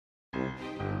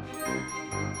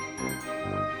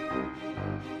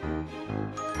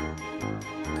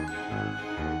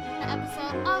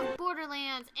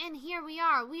Borderlands, and here we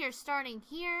are. We are starting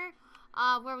here,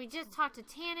 where we just talked to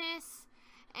Tannis,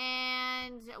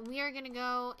 and we are gonna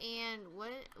go and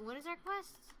what is our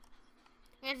quest?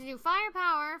 We have to do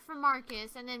firepower for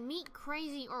Marcus, and then meet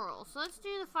Crazzzy Earl. So let's do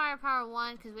the firepower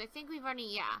one, because I think we've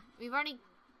already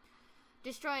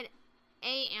destroyed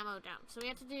a ammo dump. So we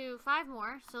have to do 5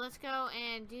 more. So let's go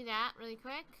and do that really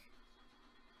quick.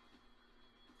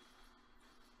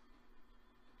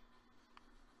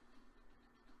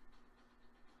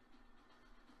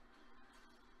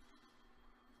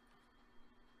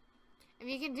 If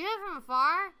you can do it from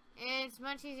afar, it's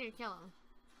much easier to kill them.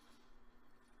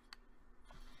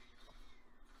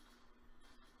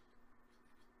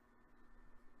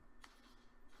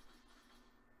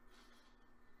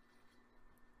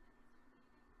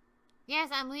 Yes,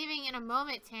 I'm leaving in a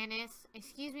moment, Tannis.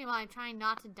 Excuse me while I'm trying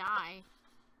not to die.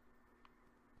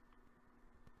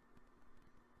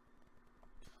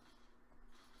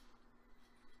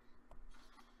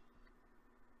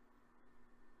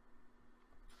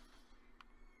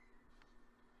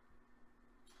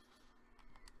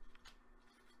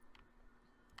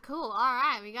 Cool,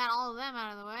 alright, we got all of them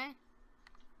out of the way.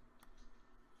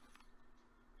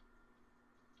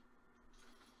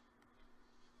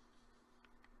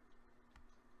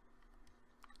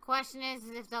 Question is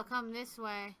if they'll come this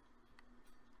way.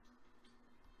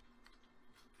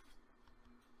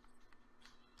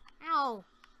 Ow!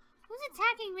 Who's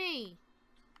attacking me?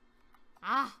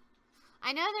 Ah!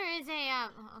 I know there is a,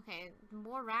 okay,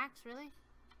 more racks, really?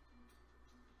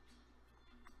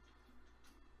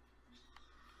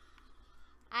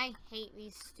 I hate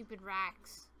these stupid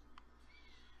racks.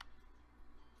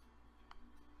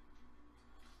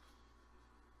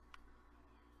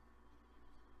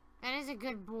 That is a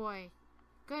good boy.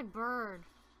 Good bird.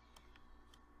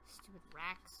 Stupid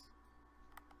racks.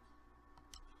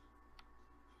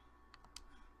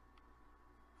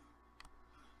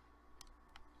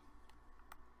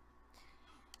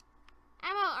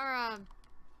 Ammo or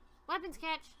weapons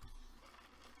catch.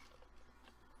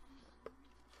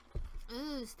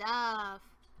 Ooh, stuff.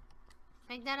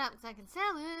 Pick that up so I can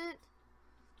sell it.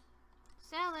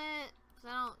 Sell it.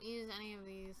 Because I don't use any of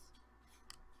these.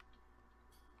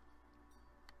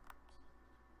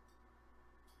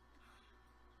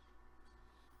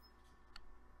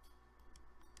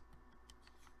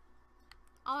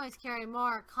 Always carry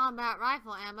more combat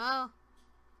rifle ammo.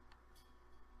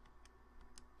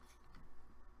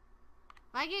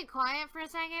 If I get quiet for a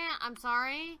second, I'm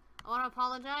sorry. I want to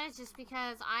apologize just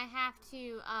because I have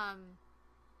to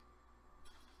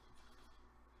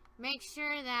make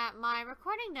sure that my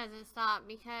recording doesn't stop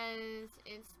because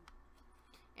it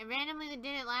randomly did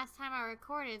it last time I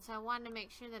recorded, so I wanted to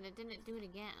make sure that it didn't do it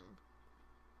again.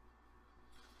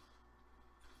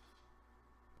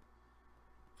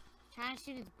 Trying to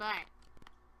shoot his butt.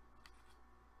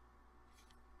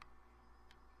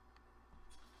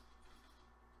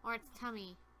 Or its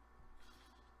tummy.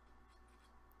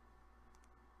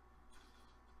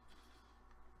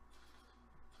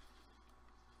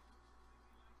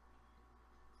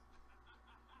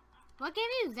 What gave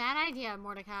you that idea,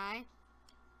 Mordecai?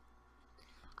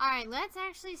 Alright, let's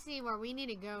actually see where we need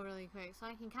to go really quick so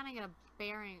I can kind of get a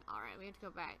bearing. Alright, we have to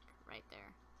go back right there.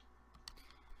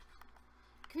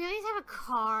 Can we at least have a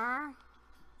car?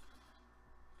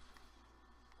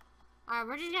 Alright,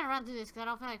 we're just gonna run through this because I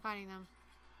don't feel like fighting them.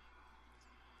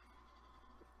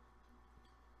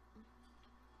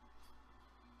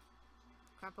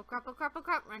 Crapple, crapple, crapple,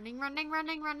 crap. Running, running,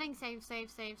 running, running. Save, save,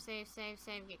 save, save, save,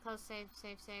 save. Get close, save,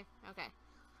 save, save. Okay.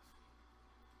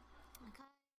 Okay.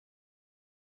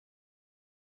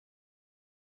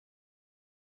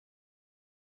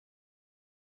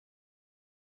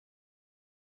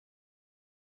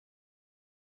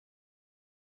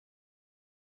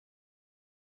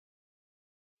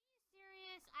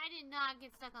 I did not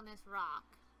get stuck on this rock.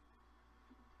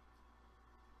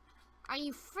 Are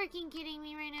you freaking kidding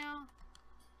me right now?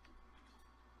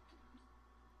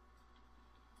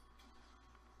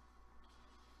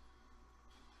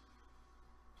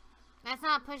 That's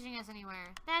not pushing us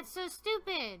anywhere. That's so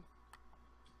stupid.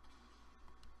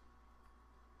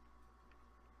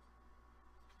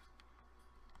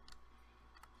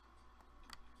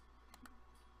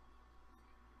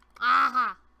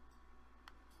 Aha!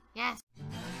 Yes.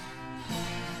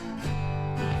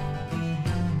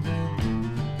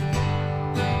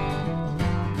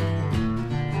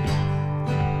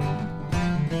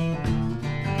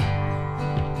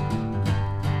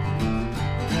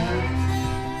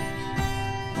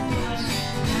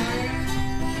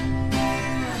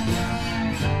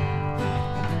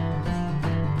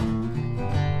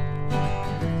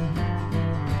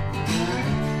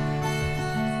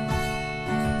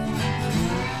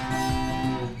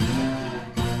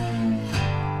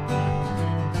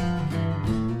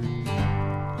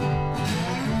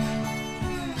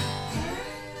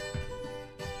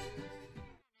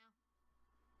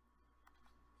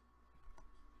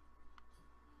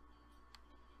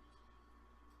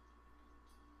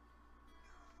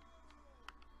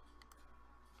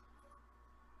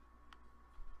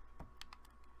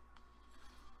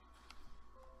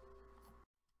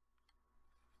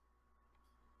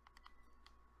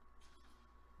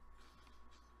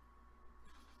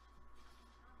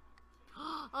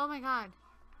 my god.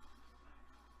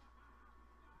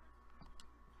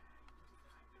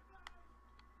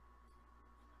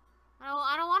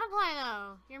 I don't want to play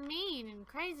though. You're mean and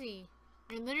crazy.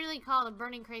 You're literally called a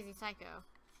burning crazy psycho.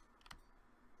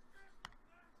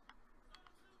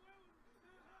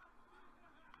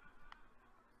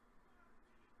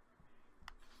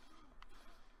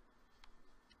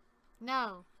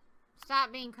 No.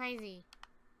 Stop being crazy.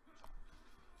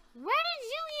 Where did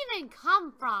you even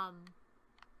come from?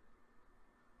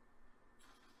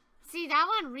 See, that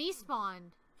one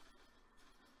respawned.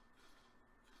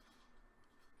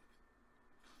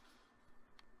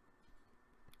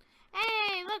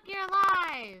 Hey, look, you're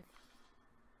alive.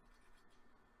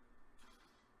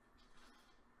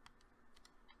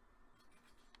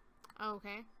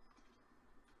 Okay.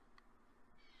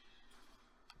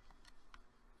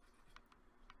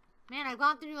 Man, I've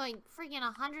gone through like freaking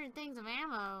 100 things of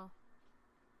ammo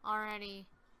already.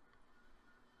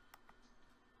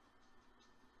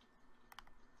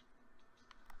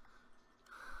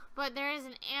 But there is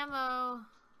an ammo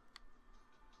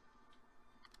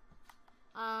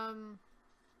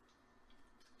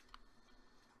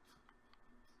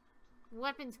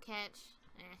weapons catch.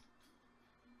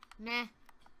 Meh.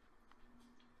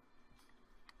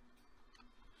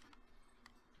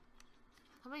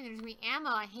 How many there's gonna be ammo?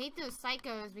 I hate those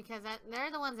psychos because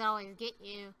they're the ones that always get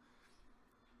you.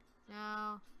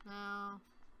 No.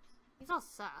 These all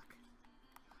suck.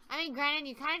 I mean, granted,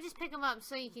 you kind of just pick them up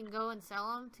so you can go and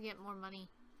sell them to get more money.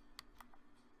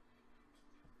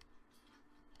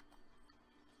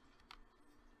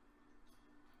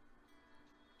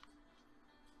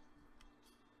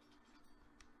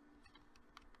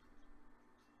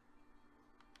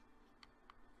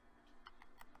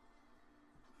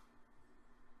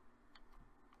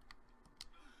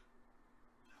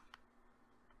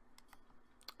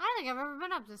 I don't think I've ever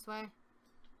been up this way.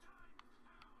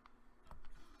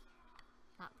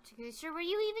 Not particularly sure where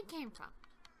you even came from.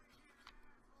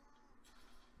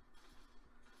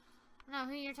 I don't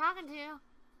know who you're talking to.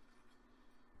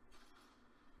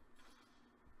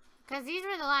 Because these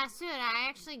were the last two and I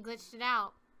actually glitched it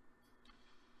out.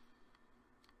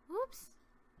 Whoops.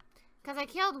 Because I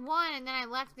killed one and then I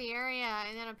left the area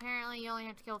and then apparently you only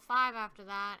have to kill 5 after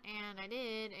that. And I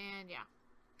did, and yeah.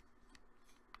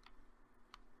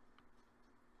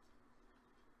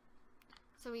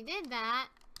 So we did that.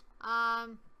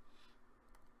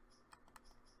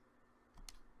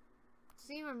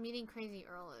 See where meeting Crazy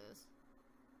Earl is.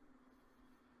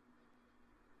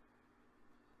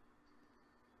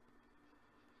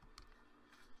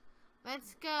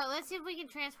 Let's go. Let's see if we can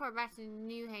transport back to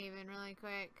New Haven really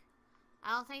quick.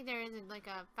 I don't think there isn't like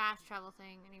a fast travel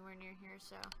thing anywhere near here,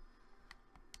 so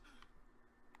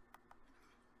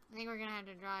I think we're gonna have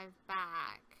to drive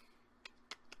back.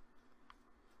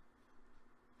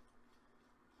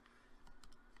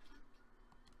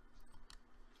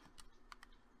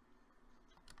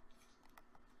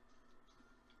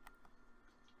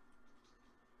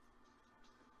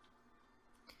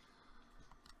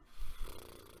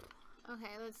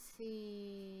 Okay, let's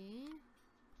see.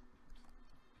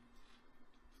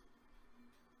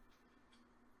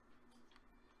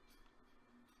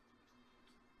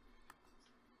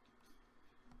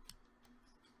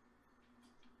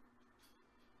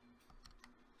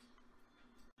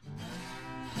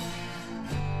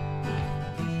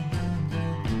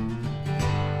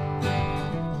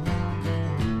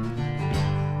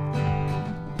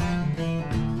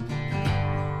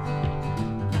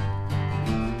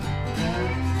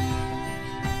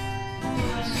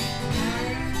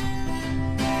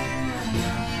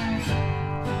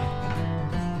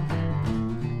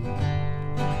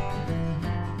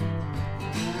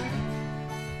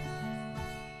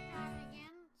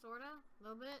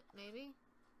 Maybe?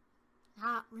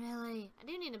 Not really. I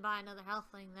do need to buy another health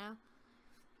thing though.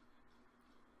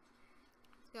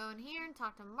 Let's go in here and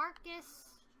talk to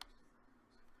Marcus.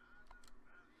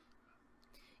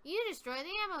 You destroy the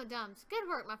ammo dumps. Good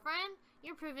work, my friend.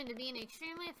 You're proven to be an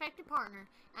extremely effective partner.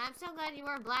 I'm so glad you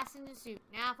are blasting the suit.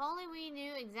 Now, if only we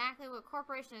knew exactly what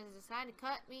corporation has decided to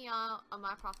cut me out of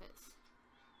my profits.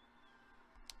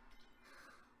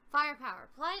 Firepower.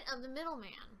 Plight of the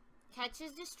middleman.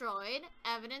 Catches destroyed.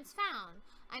 Evidence found.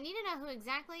 I need to know who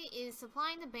exactly is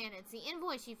supplying the bandits. The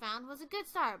invoice you found was a good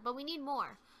start, but we need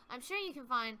more. I'm sure you can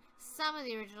find some of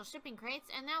the original shipping crates,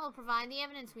 and that will provide the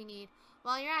evidence we need.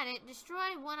 While you're at it,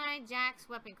 destroy One-Eyed Jack's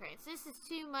weapon crates. This is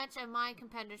too much of my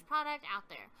competitor's product out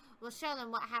there. We'll show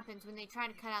them what happens when they try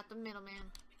to cut out the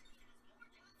middleman.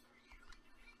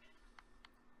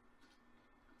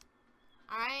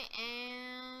 Alright,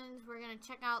 and we're going to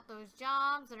check out those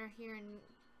jobs that are here in...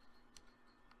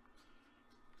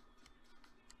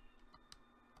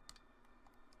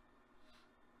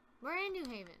 We're in New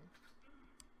Haven.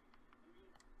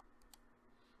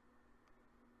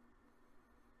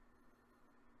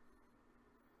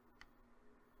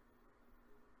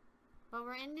 But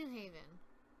we're in New Haven.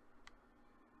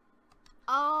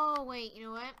 Oh, wait, you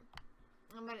know what?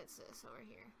 I bet it's this over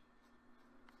here.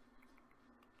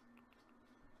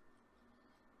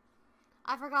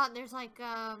 I forgot there's like,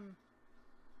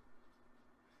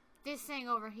 this thing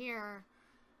over here.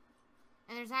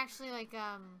 And there's actually like,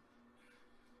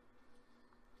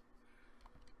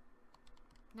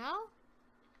 no?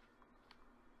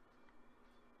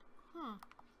 Huh.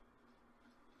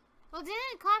 Well,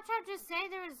 didn't Claptrap just say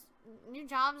there was new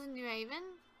jobs in New Haven?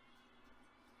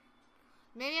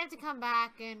 Maybe I have to come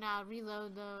back and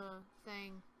reload the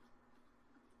thing.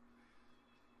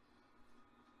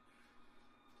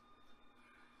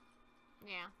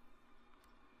 Yeah.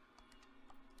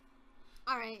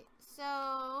 Alright,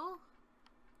 so...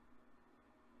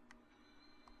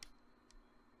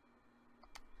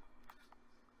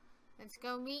 let's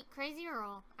go meet Crazy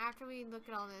Earl after we look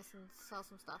at all this and sell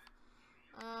some stuff.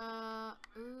 No.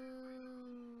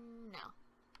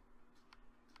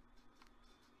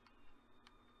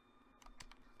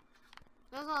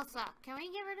 Those all suck. Can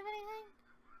we get rid of anything?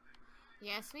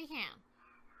 Yes, we can.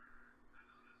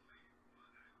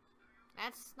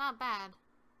 That's not bad.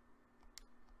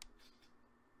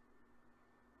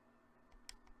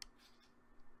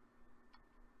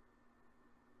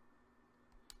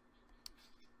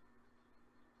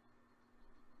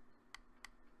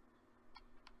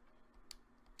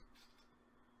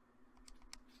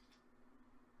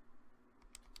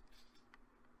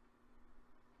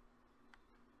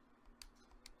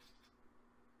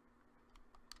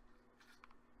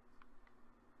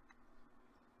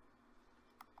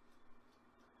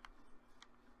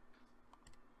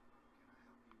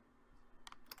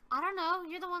 I don't know.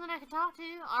 You're the one that I could talk to.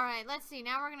 Alright, let's see.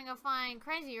 Now we're gonna go find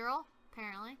Crazy Earl,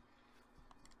 apparently.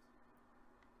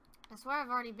 I swear I've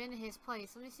already been to his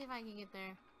place. Let me see if I can get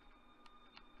there.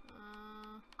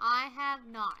 I have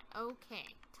not. Okay.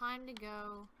 Time to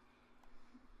go.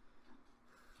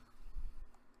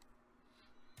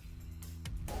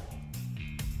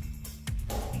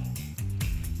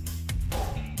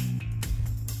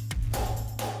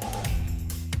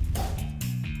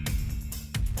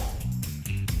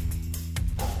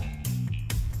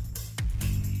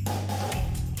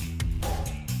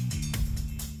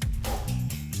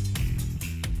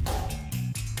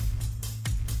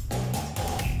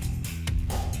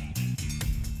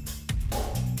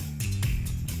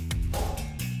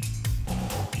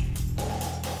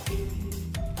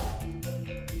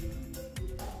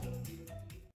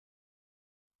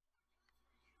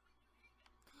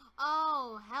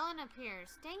 Oh, Helen appears.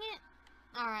 Dang it.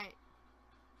 Alright.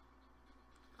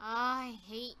 I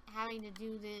hate having to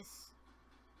do this.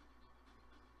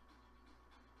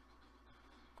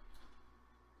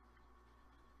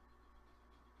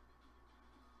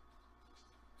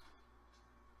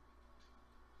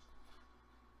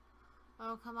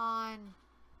 Oh, come on.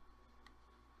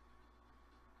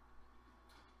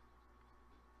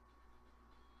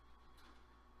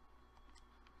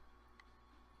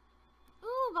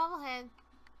 Ooh, bobblehead.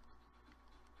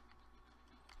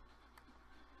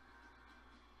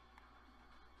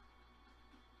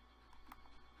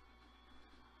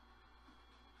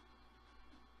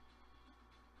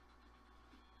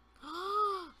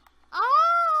 Oh!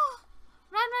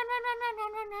 Run, run, run, run, run,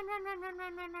 run, run, run, run, run,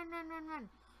 run, run, run, run, run, run.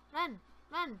 Run,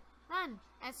 run, run.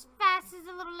 As fast as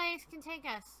the little legs can take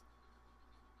us.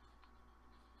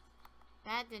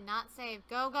 That did not save.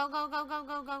 Go, go, go, go, go,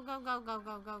 go, go, go, go, go,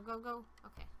 go, go, go, go.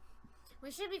 Okay.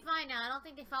 We should be fine now. I don't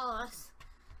think they follow us.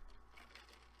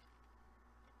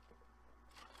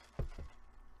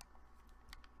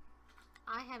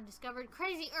 I have discovered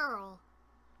Crazy Earl.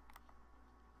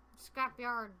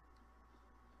 Scrapyard.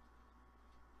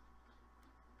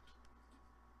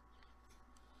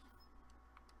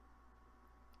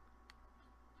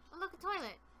 Oh, look, a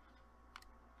toilet.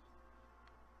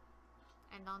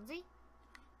 And Donzi.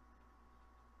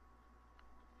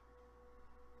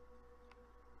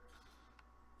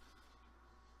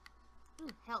 Ooh,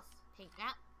 health. Take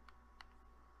that.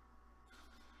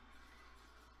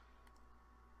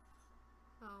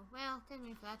 Oh, well, didn't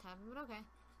mean for that to happen, but okay.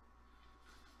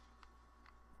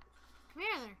 Come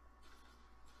here, there.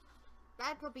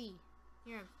 Bad puppy.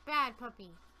 You're a bad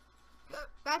puppy.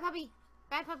 Bad puppy.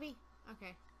 Bad puppy.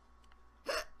 Okay.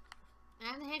 I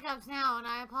have the hiccups now, and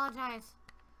I apologize.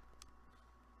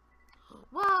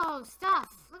 Whoa,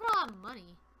 stuff. Look at all that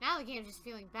money. Now the game's just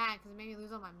feeling bad because it made me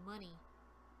lose all my money.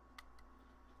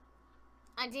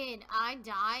 I did. I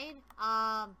died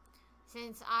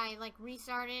since I like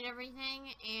restarted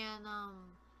everything, and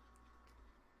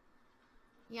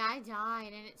yeah, I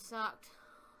died and it sucked.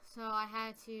 So I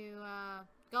had to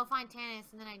go find Tannis,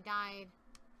 and then I died,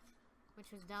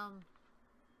 which was dumb.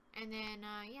 And then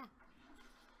yeah.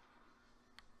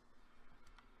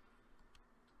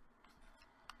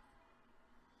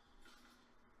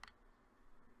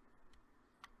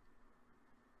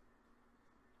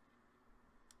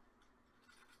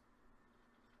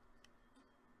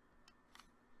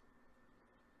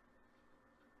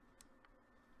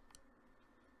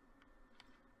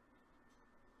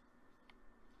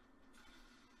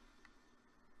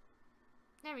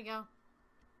 There we go.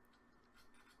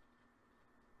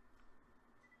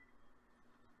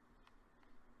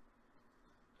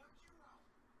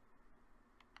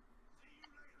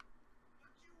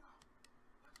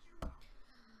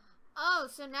 Oh,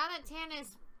 so now that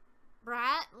Tannis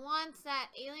Brat wants that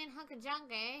alien hunk of junk,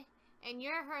 eh? And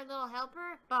you're her little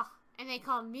helper? Bah, and they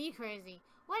call me crazy.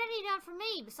 What have you done for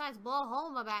me besides blow a hole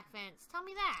in my back fence? Tell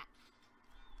me that.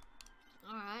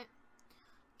 Alright.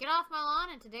 Get off my lawn,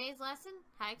 and today's lesson,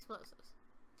 high explosives.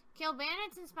 Kill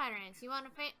bandits and spider ants. You want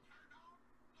to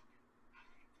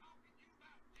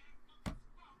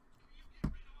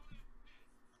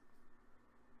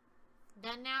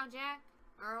Done now, Jack?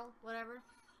 Earl? Whatever.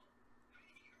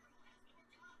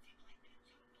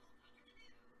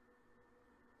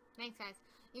 Thanks, guys.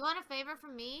 You want a favor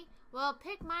from me? Well,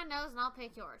 pick my nose and I'll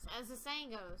pick yours. As the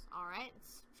saying goes. Alright,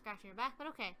 it's scratching your back, but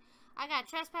okay. I got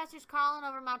trespassers crawling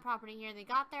over my property here. They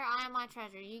got their eye on my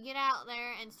treasure. You get out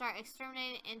there and start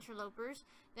exterminating interlopers.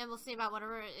 Then we'll see about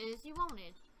whatever it is you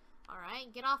wanted.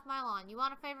 Alright, get off my lawn. You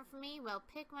want a favor from me? Well,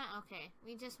 pick my... Okay,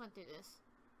 we just went through this.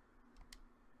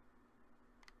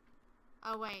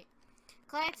 Oh, wait.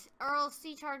 Collect Earl's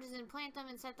sea charges and plant them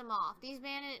and set them off. These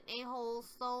bandit a-holes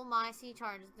stole my sea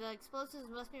charges. The explosives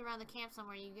must be around the camp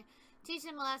somewhere. You teach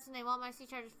them a lesson. They want my sea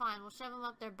charges. Fine. We'll shove them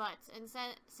up their butts and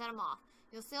set them off.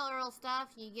 You'll steal Earl's stuff.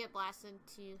 You get blasted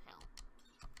to hell.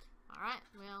 Alright.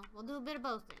 Well, we'll do a bit of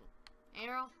both then. Hey,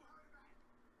 Earl?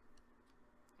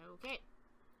 Okay.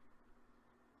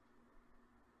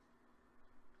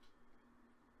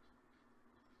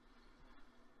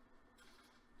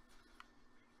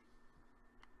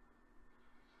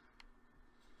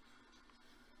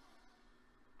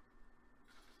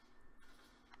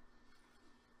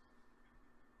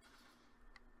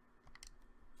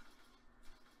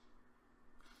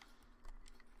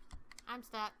 I'm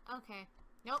stuck. Okay.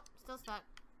 Nope, still stuck.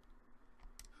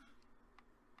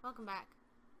 Welcome back.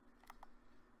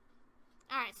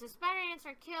 Alright, so spider ants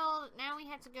are killed. Now we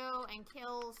have to go and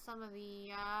kill some of the,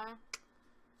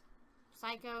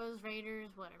 psychos, raiders,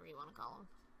 whatever you want to call them.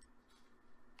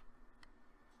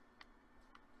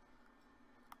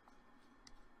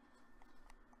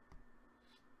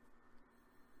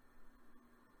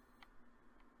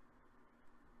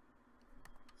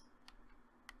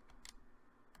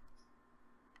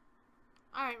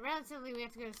 Alright, relatively we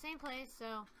have to go to the same place,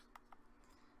 so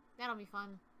that'll be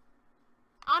fun.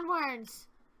 Onwards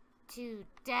to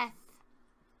death.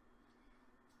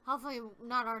 Hopefully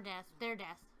not our death, their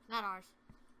death, not ours.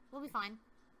 We'll be fine.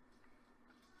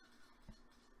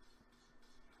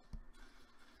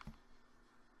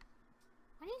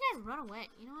 Why do you guys run away?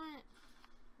 You know what?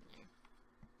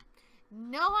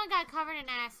 No one got covered in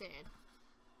acid.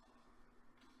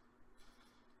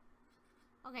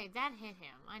 Okay, that hit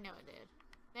him. I know it did.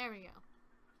 There we go.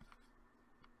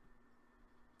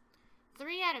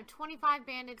 3 out of 25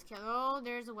 bandits killed. Oh,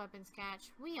 there's a weapons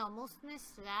catch. We almost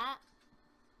missed that.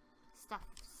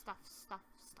 Stuff.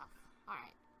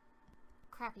 Alright.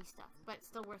 Crappy stuff, but it's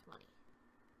still worth money.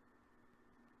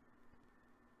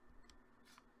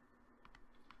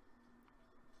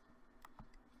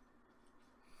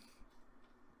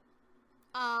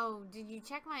 Oh, did you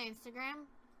check my Instagram?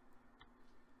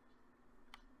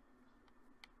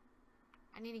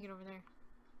 I need to get over there.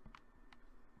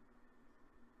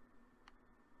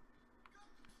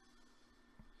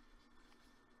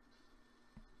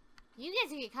 You get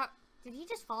to get cut. Did he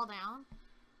just fall down?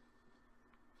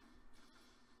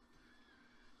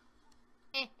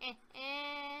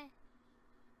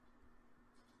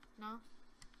 No?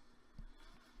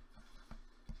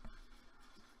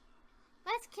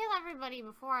 Let's kill everybody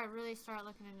before I really start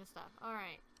looking into stuff.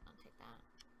 Alright, I'll take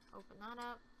that. Open that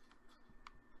up.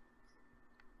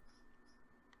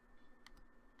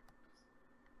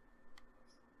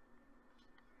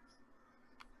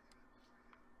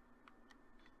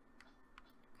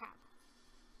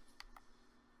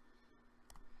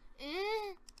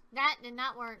 That did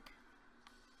not work.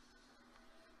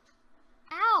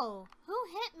 Ow! Who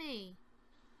hit me?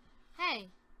 Hey.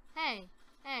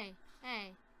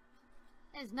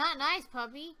 It's not nice,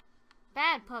 puppy.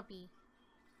 Bad puppy.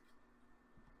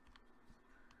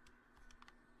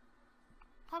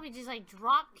 Puppy just like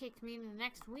drop kicked me in the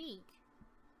next week.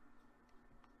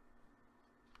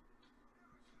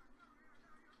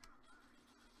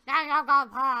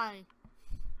 Pie.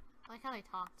 I like how they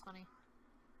talk. It's funny.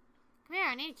 Come here,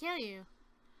 I need to kill you.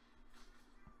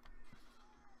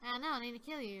 I know, I need to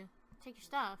kill you. Take your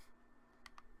stuff.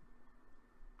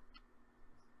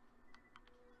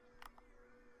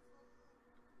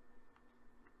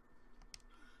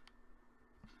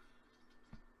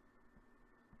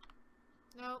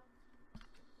 Nope.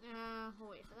 We'll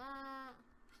wait for that.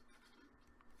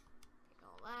 Take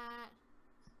all that.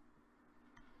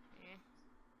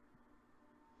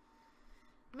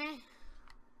 Meh.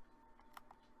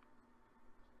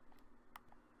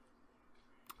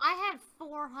 I had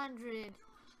 400.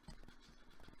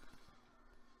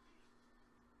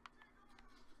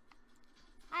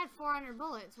 I had 400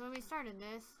 bullets when we started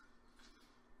this.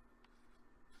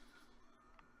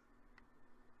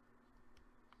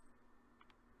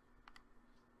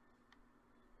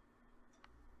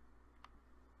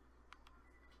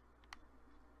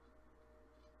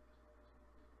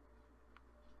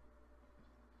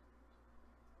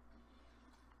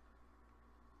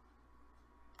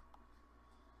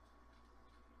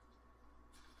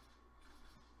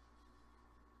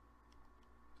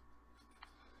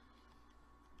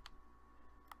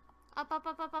 Up, up,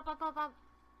 up, up, up, up, up, up.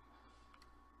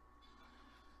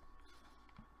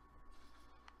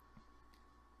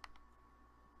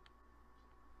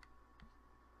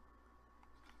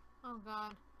 Oh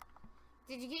god.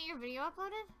 Did you get your video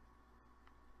uploaded?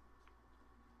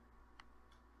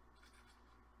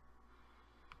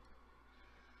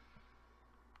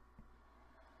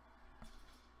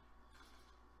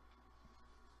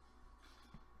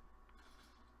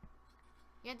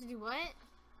 You have to do what?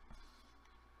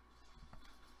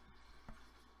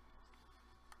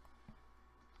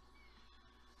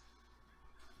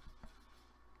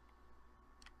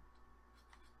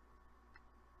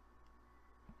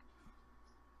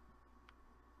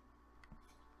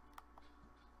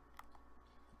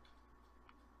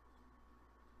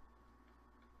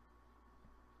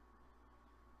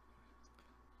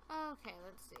 Okay,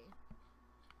 let's see.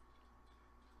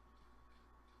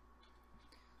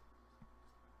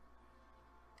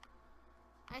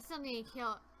 I still need to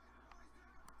kill...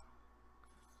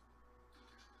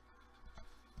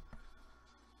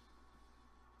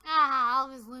 Ah, all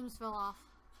of his limbs fell off.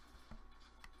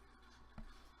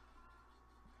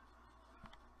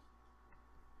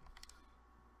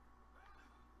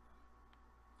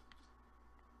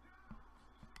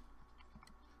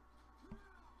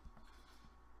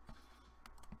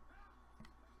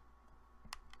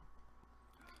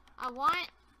 I want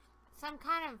some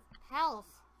kind of health.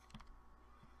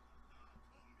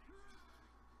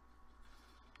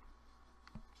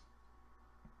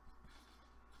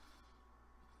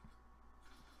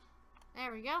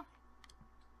 There we go.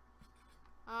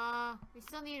 We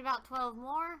still need about 12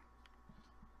 more.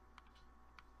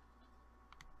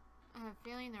 I have a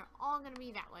feeling they're all gonna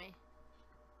be that way.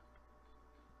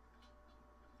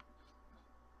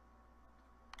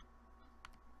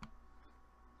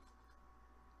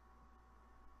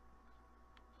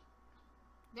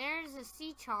 There's a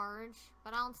sea charge,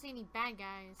 but I don't see any bad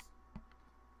guys.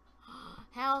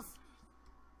 Health.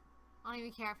 I don't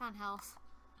even care. I found health.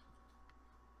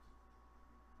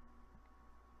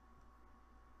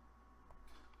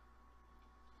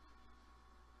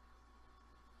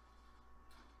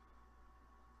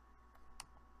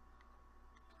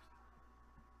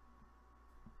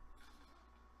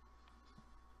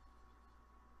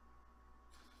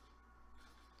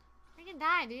 I can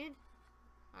die, dude.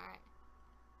 Alright.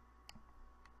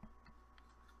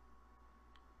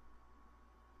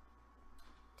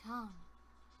 Tom.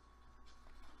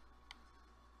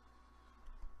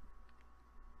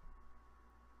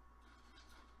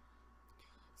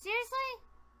 Seriously?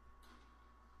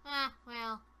 Ah,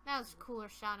 well, that was a cooler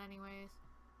shot anyways.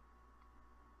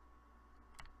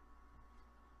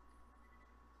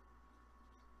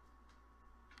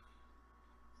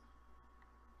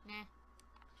 Nah.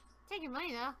 Take your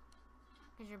money though.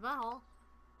 Cause your butthole.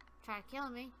 Try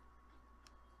killing me.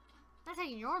 Not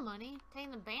taking your money, taking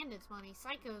the bandits' money,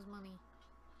 Psycho's money.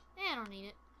 Yeah, I don't need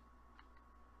it.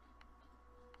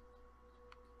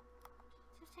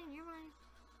 Just taking your money.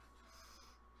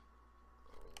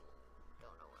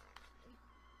 Don't know where.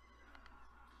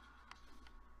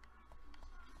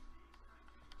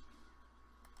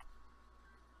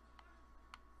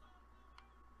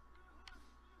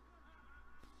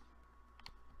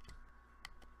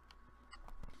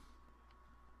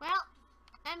 Well,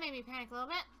 made me panic a little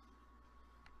bit.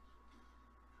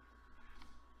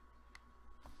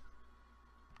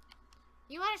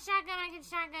 You want a shotgun? I can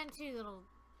shotgun too, little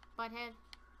butthead.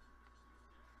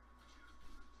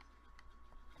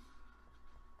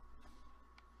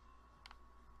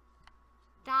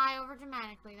 Die over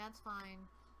dramatically, that's fine.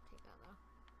 Take that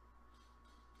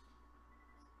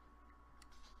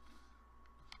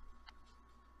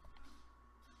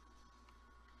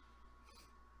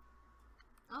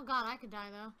though. Oh god, I could die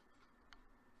though.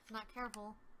 Not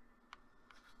careful.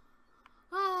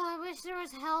 Oh, I wish there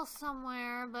was health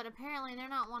somewhere, but apparently they're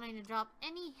not wanting to drop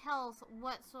any health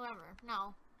whatsoever.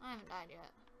 No, I haven't died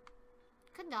yet.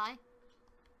 Could die.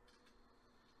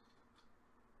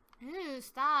 Ooh,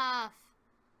 stuff.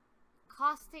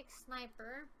 Caustic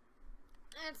sniper.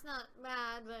 That's not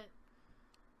bad, but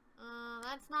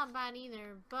that's not bad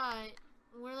either. But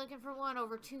we're looking for one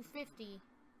over 250.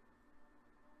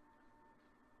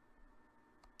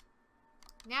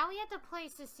 Now we have to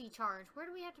place the C charge. Where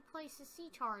do we have to place the C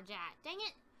charge at? Dang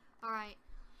it! Alright,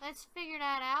 let's figure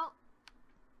that out.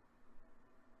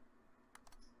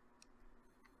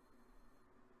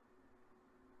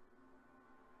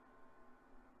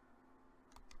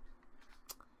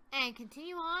 And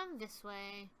continue on this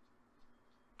way.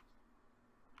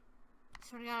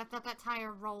 Swear to God, I thought that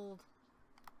tire rolled.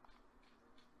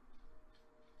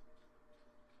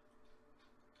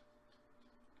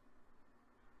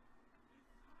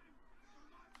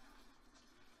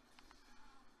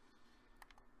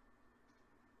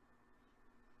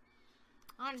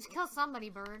 Oh, just kill somebody,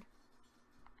 bird.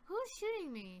 Who's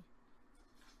shooting me?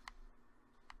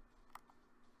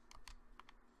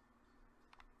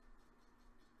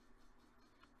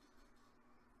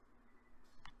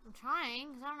 I'm trying,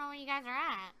 because I don't know where you guys are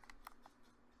at.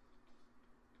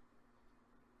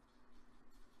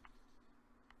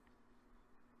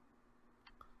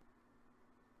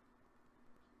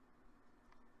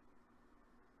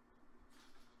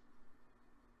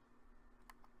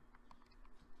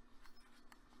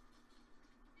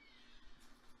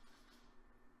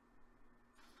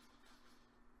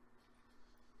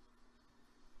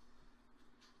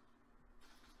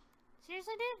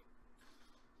 Seriously, dude?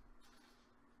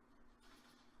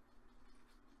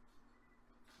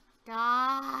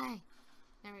 Die!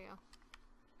 There we go.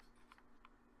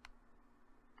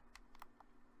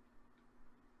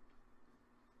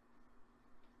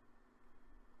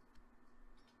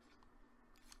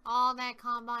 All that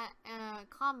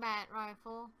combat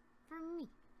rifle for me.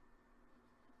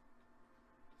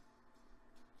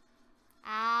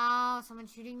 Ow,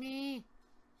 someone's shooting me.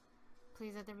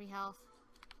 Please let there be health.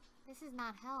 This is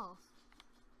not health.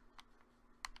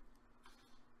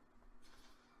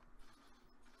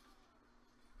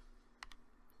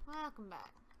 Welcome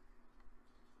back.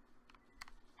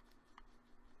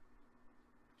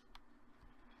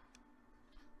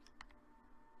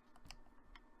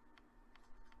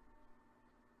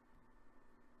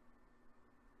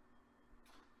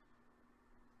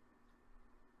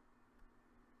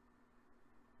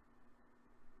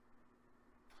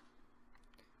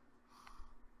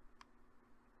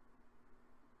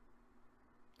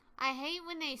 I hate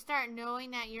when they start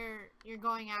knowing that you're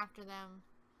going after them.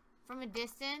 From a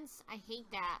distance, I hate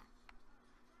that.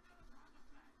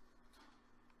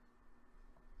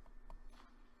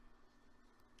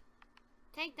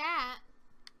 Take that.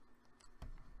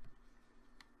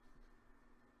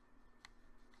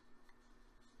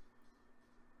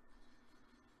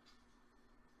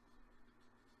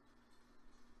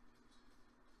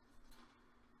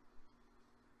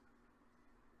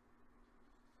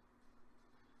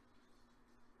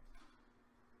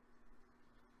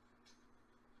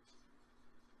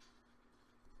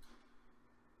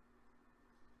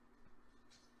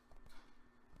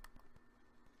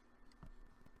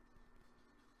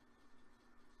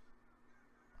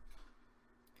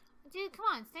 Dude, come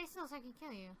on, stay still so I can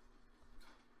kill you.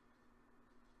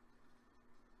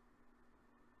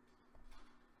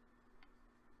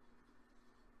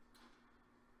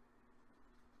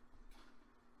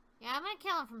 Yeah, I'm gonna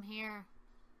kill him from here.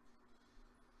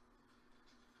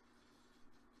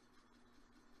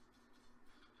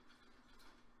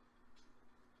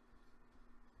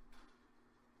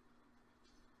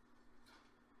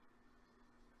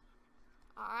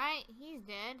 Alright, he's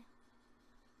dead.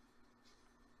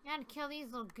 Gotta kill these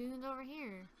little goons over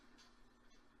here.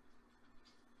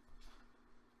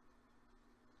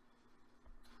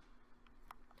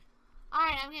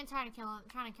 Alright, I'm gonna try to kill him.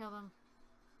 Trying to kill them.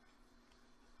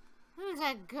 Who's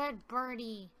a good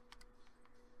birdie?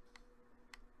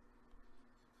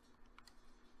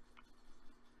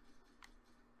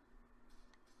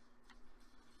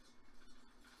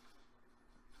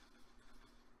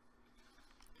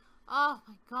 Oh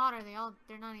my god, are they all...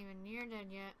 They're not even near dead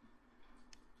yet.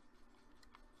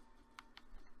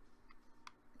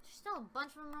 There's still a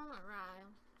bunch of them on the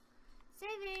ride.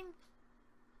 Saving!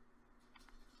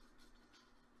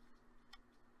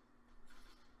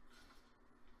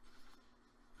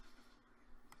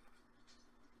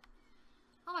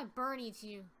 Oh, my bird eats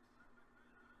you.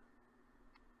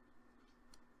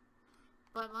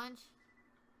 Butt munch.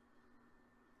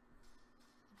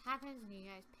 What happens when you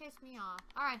guys piss me off?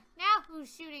 Alright, now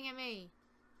who's shooting at me?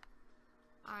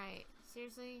 Alright,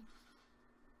 seriously?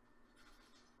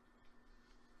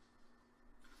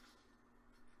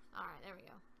 Alright, there we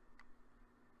go.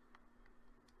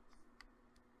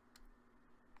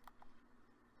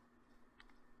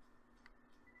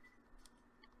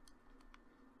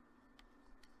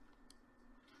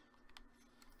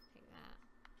 Take that.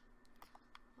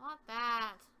 Want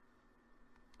that.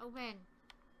 Open.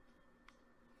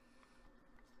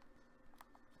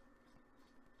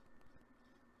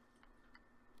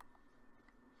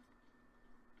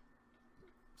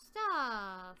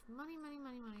 Stuff. Money, money,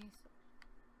 money, money.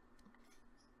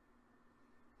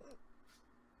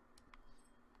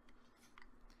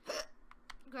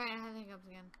 Great, I have hiccups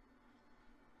again.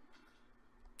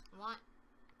 What?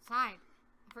 Side.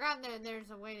 I forgot that there's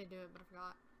a way to do it, but I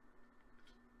forgot.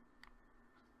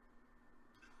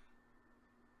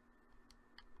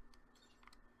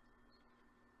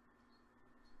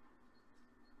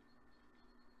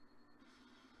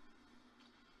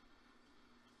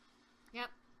 Yep.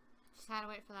 Just had to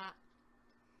wait for that.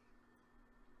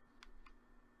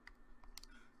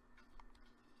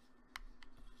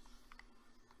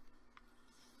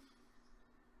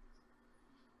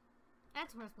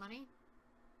 That's worth money.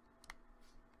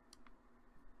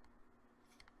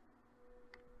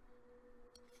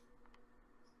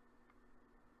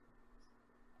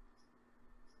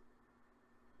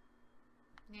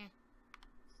 Yeah.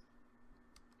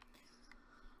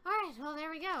 Alright, well there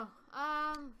we go.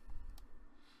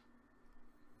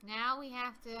 Now we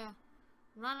have to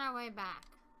run our way back.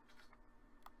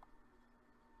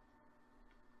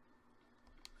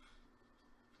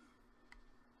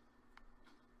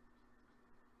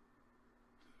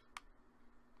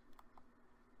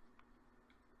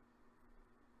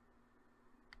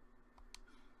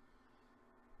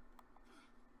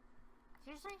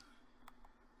 Seriously?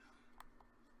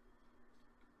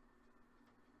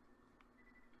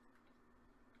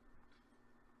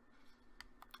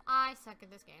 I suck at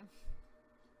this game.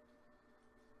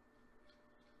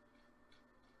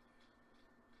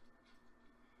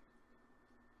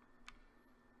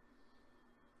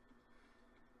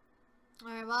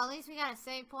 Alright, well at least we got a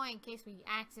save point in case we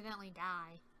accidentally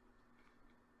die.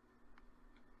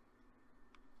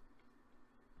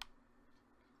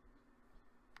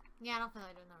 Yeah, I don't feel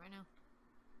like doing that right now.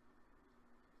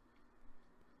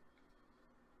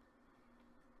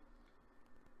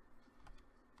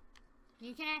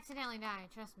 You can accidentally die,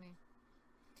 trust me.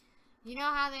 You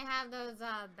know how they have those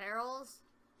barrels?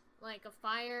 Like a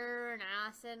fire and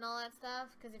acid and all that stuff?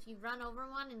 Because if you run over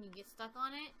one and you get stuck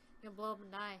on it, you'll blow up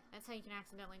and die. That's how you can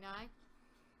accidentally die.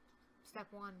 Step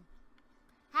 1.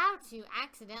 How to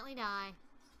accidentally die.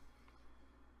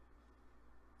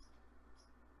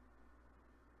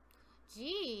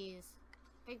 Jeez.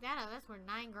 Pick that up. That's worth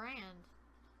 $9 grand.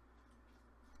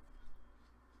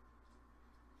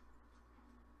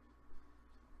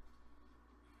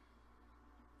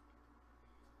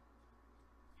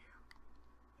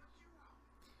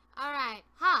 Alright.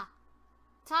 Ha!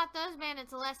 Taught those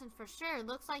bandits a lesson for sure.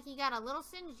 Looks like you got a little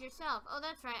singed yourself. Oh,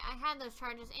 that's right. I had those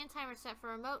charges and timer set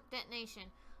for remote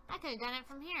detonation. I could have done it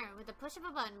from here with the push of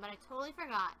a button, but I totally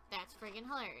forgot. That's friggin'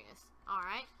 hilarious.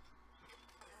 Alright.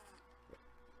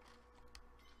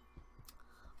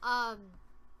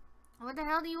 What the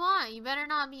hell do you want? You better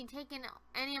not be taking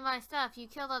any of my stuff. You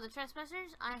killed all the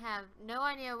trespassers? I have no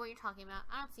idea what you're talking about.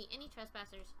 I don't see any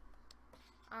trespassers.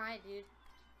 Alright, dude.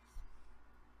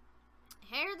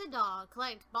 Hair the dog.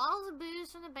 Collect bottles of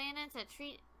booze from the bandits at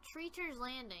Treacher's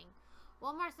Landing.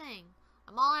 One more thing.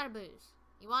 I'm all out of booze.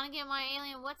 You want to get my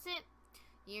alien what's it?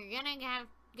 You're gonna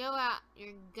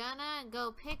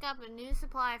go pick up a new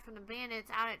supply from the bandits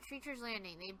out at Treacher's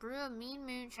Landing. They brew a mean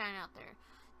moonshine out there.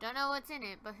 Don't know what's in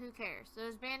it, but who cares?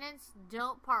 Those bandits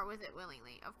don't part with it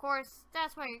willingly. Of course,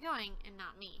 that's where you're going, and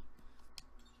not me.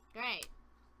 Great.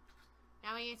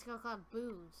 Now we get to go collect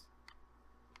booze.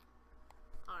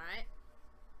 Alright.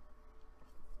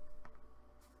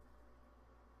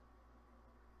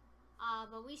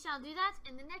 But we shall do that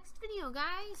in the next video,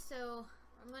 guys. So,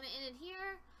 I'm going to end it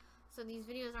here. So these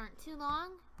videos aren't too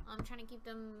long. I'm trying to keep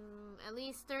them at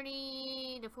least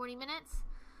 30 to 40 minutes.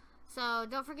 So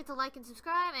don't forget to like and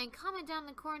subscribe and comment down in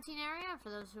the quarantine area. For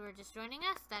those who are just joining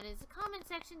us, that is the comment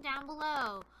section down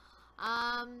below.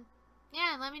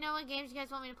 Yeah, let me know what games you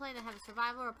guys want me to play that have a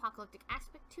survival or apocalyptic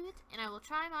aspect to it, and I will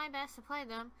try my best to play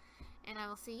them. And I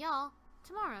will see y'all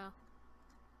tomorrow.